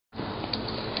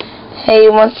Hey,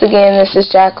 once again, this is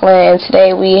Jacqueline, and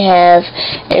today we have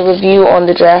a review on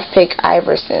the draft pick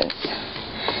Iversons.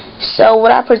 So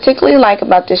what I particularly like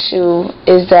about this shoe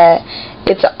is that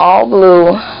it's an all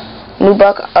blue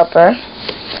nubuck upper,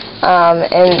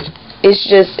 and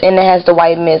it has the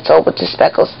white midsole with the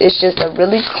speckles. It's just a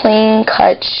really clean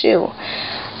cut shoe.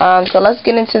 So let's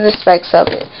get into the specs of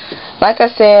it. Like I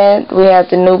said, we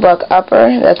have the nubuck upper,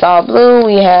 that's all blue.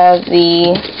 We have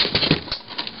the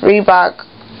Reebok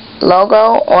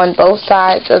logo on both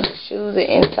sides of the shoe, the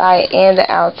inside and the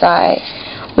outside.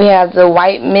 We have the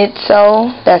white midsole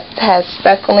that has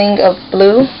speckling of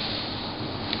blue.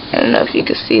 I don't know if you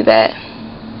can see that.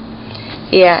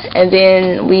 Yeah, and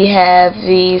then we have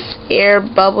these air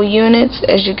bubble units.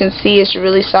 As you can see, it's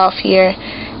really soft here,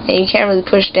 and you can't really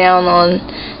push down on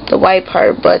the white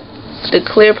part, but the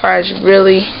clear part is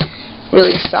really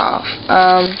soft.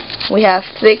 We have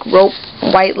thick rope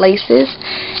white laces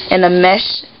and a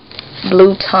mesh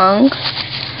blue tongue.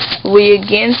 We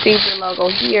again see the logo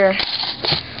here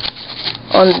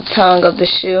on the tongue of the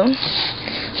shoe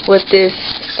with this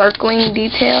circling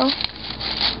detail.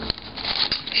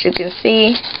 As you can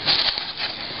see,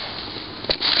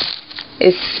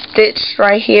 it's stitched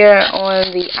right here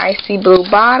on the icy blue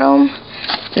bottom,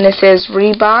 and it says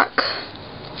Reebok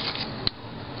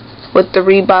with the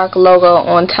Reebok logo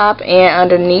on top and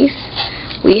underneath.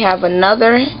 We have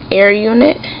another air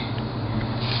unit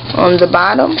on the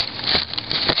bottom.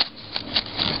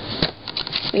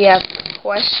 We have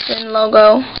question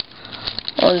logo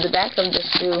on the back of the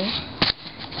shoe,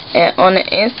 and on the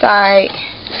inside,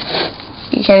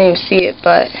 you can't even see it,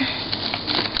 but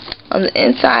on the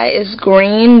inside it's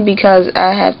green because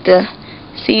I have to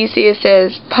see. You see it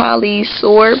says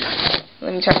polysorb.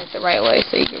 Let me turn it the right way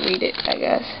so you can read it, I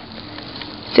guess.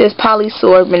 It says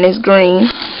polysorb and it's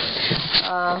green.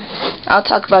 I'll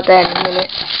talk about that in a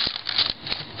minute.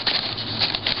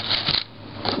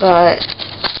 But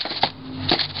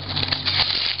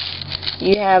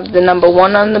you have the number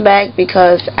 1 on the back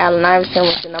because Allen Iverson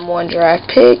was the number 1 draft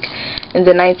pick in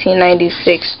the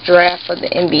 1996 draft for the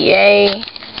NBA.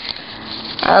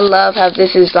 I love how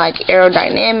this is like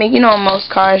aerodynamic. You know, in most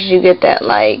cars you get that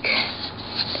like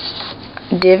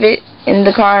divot in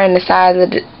the car in the side of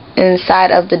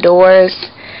the doors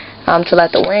to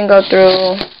let the wind go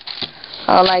through.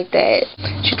 I like that.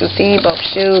 As you can see, both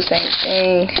shoes, same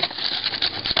thing.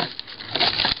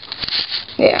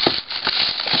 Yeah.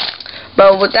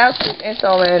 But without this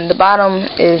insole, and the bottom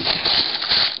is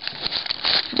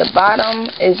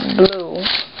blue,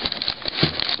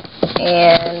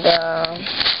 and I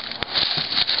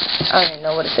don't even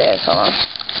know what it says. Hold on.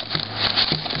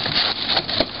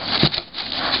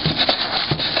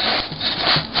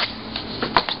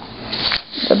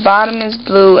 The bottom is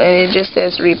blue, and it just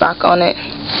says Reebok on it.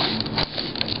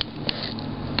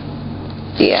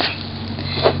 Yeah.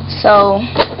 So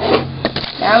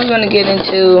now we're going to get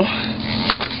into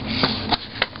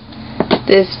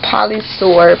this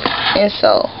polysorb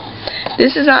insole.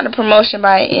 This is not a promotion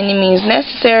by any means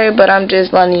necessary, but I'm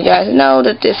just letting you guys know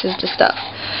that this is the stuff.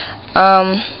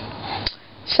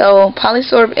 So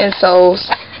polysorb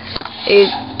insoles, it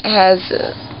has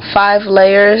 5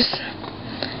 layers,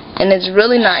 and it's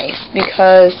really nice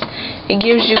because it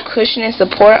gives you cushion and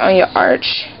support on your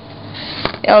arch.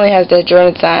 It only has the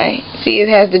Jordan sign. See, it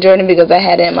has the Jordan because I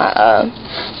had it in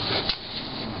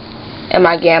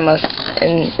my gammas,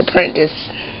 and the print just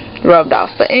rubbed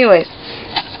off. But anyways,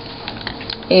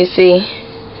 you see,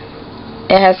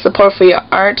 it has support for your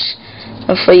arch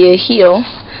and for your heel.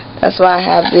 That's why I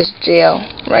have this gel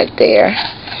right there.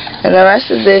 And the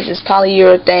rest of this is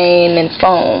polyurethane and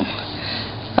foam.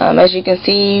 As you can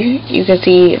see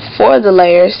 4 of the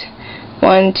layers.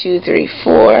 1, 2, 3,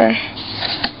 4.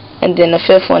 And then the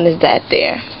 5th one is that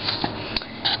there.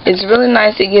 It's really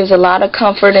nice. It gives a lot of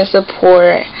comfort and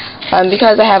support.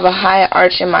 Because I have a high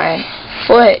arch in my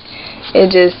foot,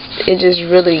 it just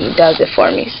really does it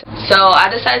for me. So I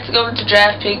decided to go with the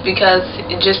draft pick because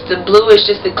the blue is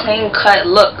just a clean cut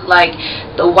look. Like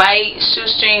the white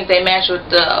shoestrings, they match with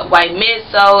the white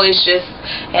midsole. It's just,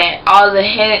 and all the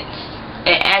hints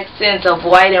and accents of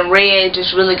white and red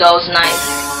just really goes nice.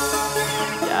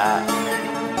 Yeah,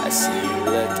 I see you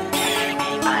looking.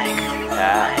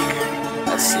 Yeah,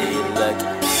 I see you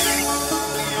looking.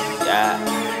 Yeah,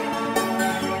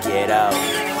 get out.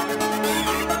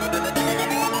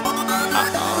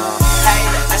 Hey,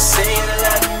 I see you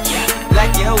looking.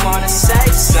 Like you wanna say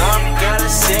something, girl, I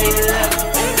see you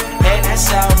looking. And that's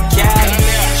okay.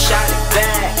 Shot it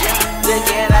back,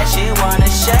 looking like she wanna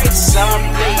shake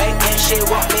something. Making she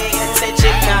want me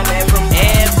attention coming from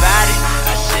everybody.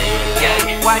 I see you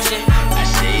looking. Watching, I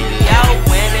see you. Yo,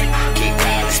 women, keep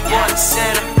sports.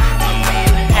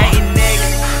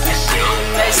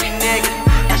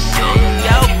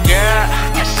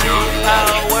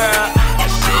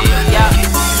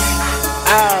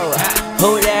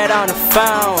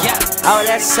 phone. Oh,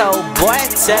 that's so boy,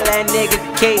 tell that nigga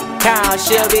keep calm.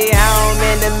 She'll be home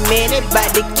in a minute, bout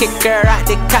to kick her out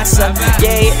the casa.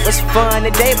 Yeah, it was fun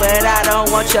today, but I don't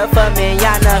want you for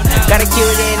manana. Got a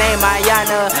cutie named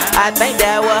Ayana, I think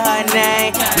that was her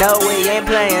name. No, we ain't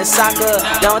playing soccer,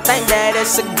 don't think that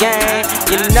it's a game.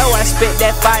 You know I spit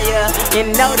that fire, you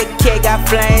know the kid got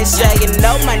flames. Say you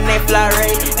know my name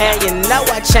Flurry, and you know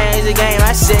I changed the game.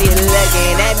 I see you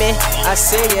looking at me, I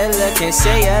see you looking,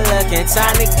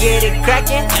 time to get it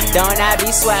crackin'. Don't I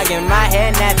be swaggin', my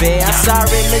head nappy. I'm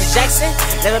sorry, Miss Jackson,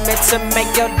 never meant to make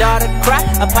your daughter cry.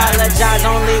 Apologize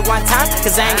only one time,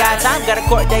 cause I ain't got time. Got a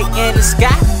court date in the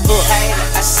sky. Hey,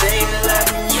 I see you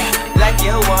lookin' like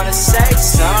you wanna say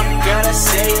something. Girl, I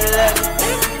see you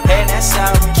lookin', and that's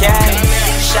okay.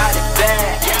 Shot it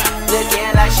back,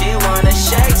 looking like she wanna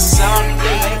shake something.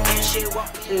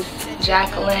 This is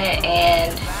Jacqueline,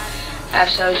 and I've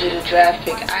showed you the draft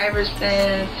pick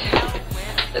Iversons.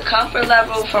 The comfort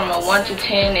level from a 1 to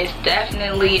 10 is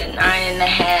definitely a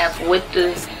 9.5 with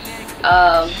the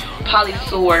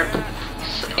polysorb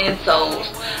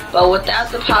insoles, but without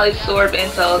the polysorb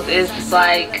insoles it's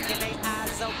like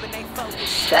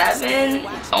 7,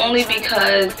 only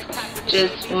because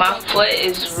just my foot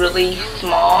is really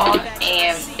small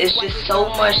and it's just so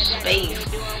much space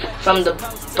from the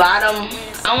bottom.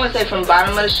 I don't want to say from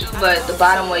bottom of the shoe, but the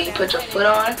bottom where you put your foot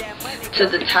on to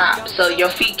the top, so your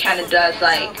feet kind of does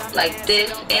like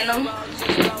this in them.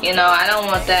 You know, I don't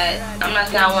want that. I'm not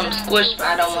saying I want them squished, but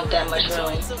I don't want that much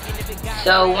room.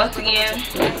 So once again,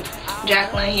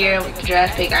 Jacqueline here with the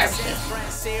draft pick Iversons.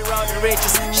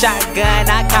 Shotgun,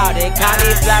 I caught it. Call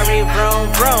me Flurry,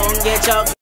 vroom, vroom. Get your